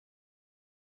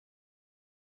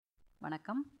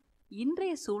வணக்கம்.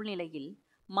 இன்றைய சூழ்நிலையில்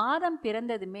மாதம்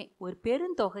பிறந்ததுமே ஒரு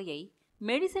பெருந்தொகையை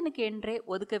மெடிசனுக்கு என்றே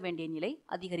ஒதுக்க வேண்டிய நிலை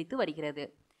அதிகரித்து வருகிறது.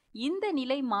 இந்த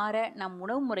நிலை மாற நம்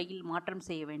உணவு முறையில் மாற்றம்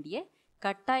செய்ய வேண்டிய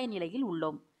கட்டாய நிலையில்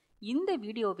உள்ளோம். இந்த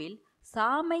வீடியோவில்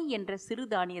சாமை என்ற சிறு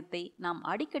தானியத்தை நாம்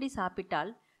அடிக்கடி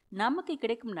சாப்பிட்டால் நமக்கு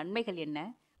கிடைக்கும் நன்மைகள் என்ன,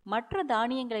 மற்ற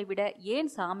தானியங்களை விட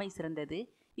ஏன் சாமை சிறந்தது,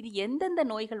 இது எந்தெந்த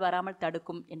நோய்கள் வராமல்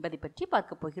தடுக்கும் என்பதை பற்றி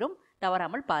பார்க்க போகிறோம்.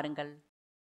 தவறாமல் பாருங்கள்.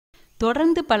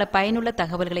 தொடர்ந்து பல பயனுள்ள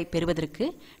தகவல்களை பெறுவதற்கு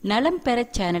நலம் பெற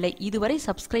சேனலை இதுவரை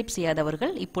சப்ஸ்கிரைப்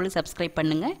செய்யாதவர்கள் இப்பொழுது சப்ஸ்கிரைப்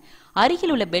பண்ணுங்க.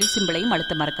 அருகில் உள்ள பெல் சிம்பிளையும்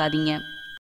அழுத்த மறக்காதீங்க.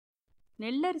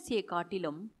 நெல்லரிசியை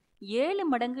காட்டிலும் 7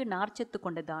 மடங்கு நார்ச்சத்து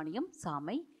கொண்ட தானியம்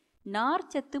சாமை.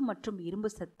 நார்ச்சத்து மற்றும்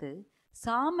இரும்பு சத்து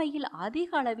சாமையில்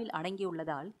அதிக அளவில்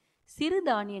அடங்கியுள்ளதால் சிறு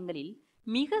தானியங்களில்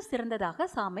மிக சிறந்ததாக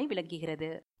சாமை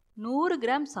விளங்குகிறது. 100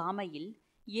 கிராம் சாமையில்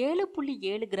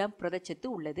 7.7 கிராம் புரதச்சத்து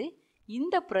உள்ளது.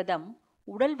 இந்த புரதம்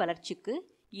உடல் வளர்ச்சிக்கு,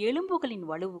 எலும்புகளின்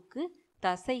வலுவுக்கு,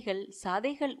 தசைகள்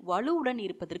சதைகள் வலுவுடன்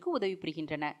இருப்பதற்கு உதவி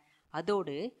புரிகின்றன.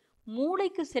 அதோடு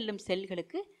மூளைக்கு செல்லும்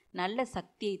செல்களுக்கு நல்ல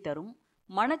சக்தியை தரும்,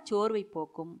 மனச்சோர்வை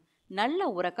போக்கும், நல்ல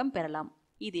உறக்கம் பெறலாம்.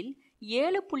 இதில்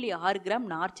 7.6 கிராம்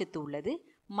நார்ச்சத்து உள்ளது.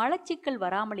 மலச்சிக்கல்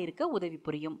வராமல் இருக்க உதவி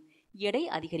புரியும். எடை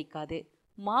அதிகரிக்காது.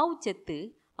 மாவுச்சத்து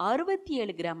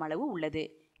 67 கிராம் அளவு உள்ளது.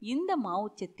 இந்த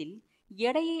மாவுச்சத்தில்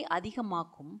எடையை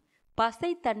அதிகமாக்கும்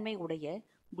பசைத்தன்மை உடைய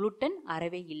குளுட்டன்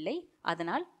அறவே இல்லை.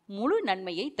 அதனால் முழு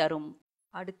நன்மையை தரும்.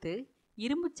 அடுத்து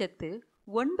இரும்புச்சத்து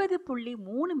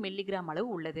 9.3 மில்லிகிராம் அளவு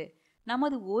உள்ளது.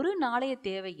 நமது ஒரு நாளைய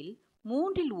தேவையில்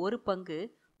 1/3 பங்கு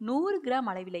 100 கிராம்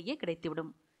அளவிலேயே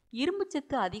கிடைத்துவிடும்.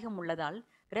 இரும்புச்சத்து அதிகம் உள்ளதால்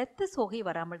இரத்த சோகை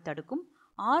வராமல் தடுக்கும்.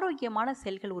 ஆரோக்கியமான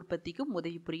செல்கள் உற்பத்திக்கும்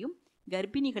உதவி புரியும்.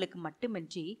 கர்ப்பிணிகளுக்கு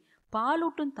மட்டுமின்றி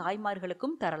பாலூட்டும்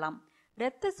தாய்மார்களுக்கும் தரலாம்.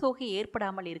 இரத்த சோகை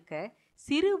ஏற்படாமல் இருக்க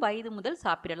சிறு வயது முதல்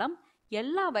சாப்பிடலாம்.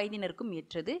 எல்லா வயதினருக்கும்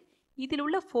ஏற்றது. இதில்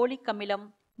உள்ள ஃபோலிக் அமிலம்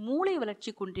மூளை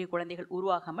வளர்ச்சி குன்றிய குழந்தைகள்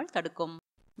உருவாகாமல் தடுக்கும்.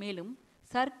 மேலும்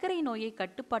சர்க்கரை நோயை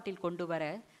கட்டுப்பாட்டில் கொண்டு வர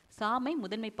சாமை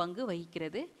முதன்மை பங்கு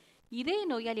வகிக்கிறது. இதய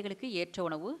நோயாளிகளுக்கு ஏற்ற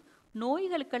உணவு.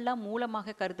 நோய்களுக்கெல்லாம்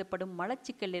மூலமாக கருதப்படும்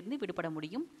மலச்சிக்கலிருந்து விடுபட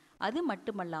முடியும். அது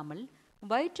மட்டுமல்லாமல்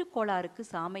வயிற்றுக்கோளாறுக்கு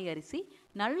சாமை அரிசி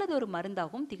நல்லதொரு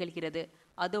மருந்தாகவும் திகழ்கிறது.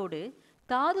 அதோடு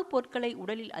தாது பொருட்களை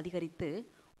உடலில் அதிகரித்து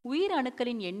உயிர்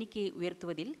அணுக்களின் எண்ணிக்கையை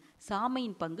உயர்த்துவதில்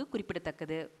சாமையின் பங்கு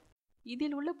குறிப்பிடத்தக்கது.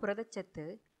 இதில் உள்ள புரதச்சத்து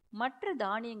மற்ற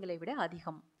தானியங்களை விட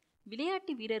அதிகம்.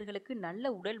 விளையாட்டு வீரர்களுக்கு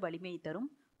நல்ல உடல் வலிமையை தரும்.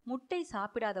 முட்டை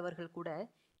சாப்பிடாதவர்கள் கூட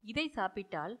இதை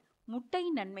சாப்பிட்டால்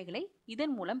முட்டையின் நன்மைகளை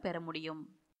இதன் மூலம் பெற முடியும்.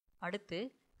 அடுத்து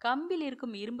கம்பில்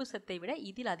இருக்கும் இரும்பு சத்தை விட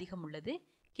இதில் அதிகம் உள்ளது.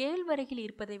 கேழ்வரகில்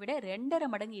இருப்பதை விட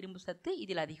 2.5 மடங்கு இரும்பு சத்து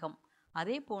இதில் அதிகம்.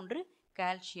 அதே போன்று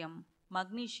calcium,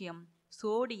 magnesium,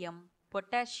 sodium,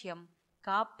 potassium,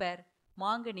 copper,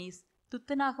 manganese,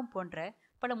 துத்தநாகம் போன்ற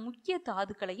பல முக்கிய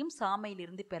தாதுக்களையும்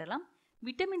சாமையிலிருந்து பெறலாம்.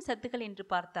 விட்டமின் சத்துக்கள் என்று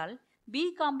பார்த்தால் B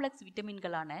complex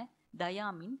விட்டமின்களான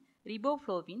thiamine,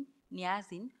 riboflavin,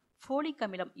 niacin, folic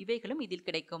அமிலம் இவைகளும் இதில்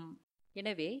கிடைக்கும்.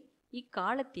 எனவே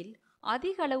இக்காலத்தில்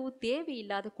அதிக அளவு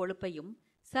தேவையில்லாத கொழுப்பையும்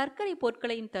சர்க்கரை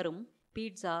பொருட்களையும் தரும்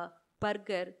பீட்சா,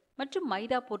 பர்கர் மற்றும்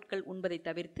மைதா பொருட்கள் உண்பதை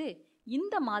தவிர்த்து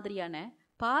இந்த மாதிரியான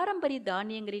பாரம்பரிய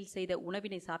தானியங்களில் செய்த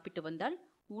உணவினை சாப்பிட்டு வந்தால்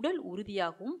உடல்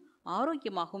உறுதியாகவும்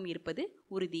ஆரோக்கியமாகவும் இருப்பது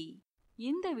உறுதி.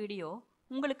 இந்த வீடியோ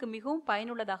உங்களுக்கு மிகவும்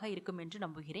பயனுள்ளதாக இருக்கும் என்று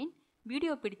நம்புகிறேன்.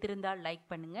 வீடியோ பிடித்திருந்தால் லைக்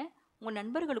பண்ணுங்க, உங்கள்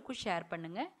நண்பர்களுக்கும் ஷேர்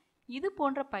பண்ணுங்க. இது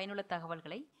போன்ற பயனுள்ள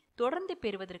தகவல்களை தொடர்ந்து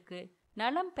பெறுவதற்கு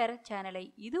நலம் பெற சேனலை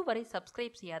இதுவரை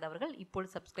சப்ஸ்கிரைப் செய்யாதவர்கள்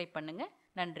இப்பொழுது சப்ஸ்கிரைப் பண்ணுங்க.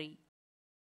 நன்றி.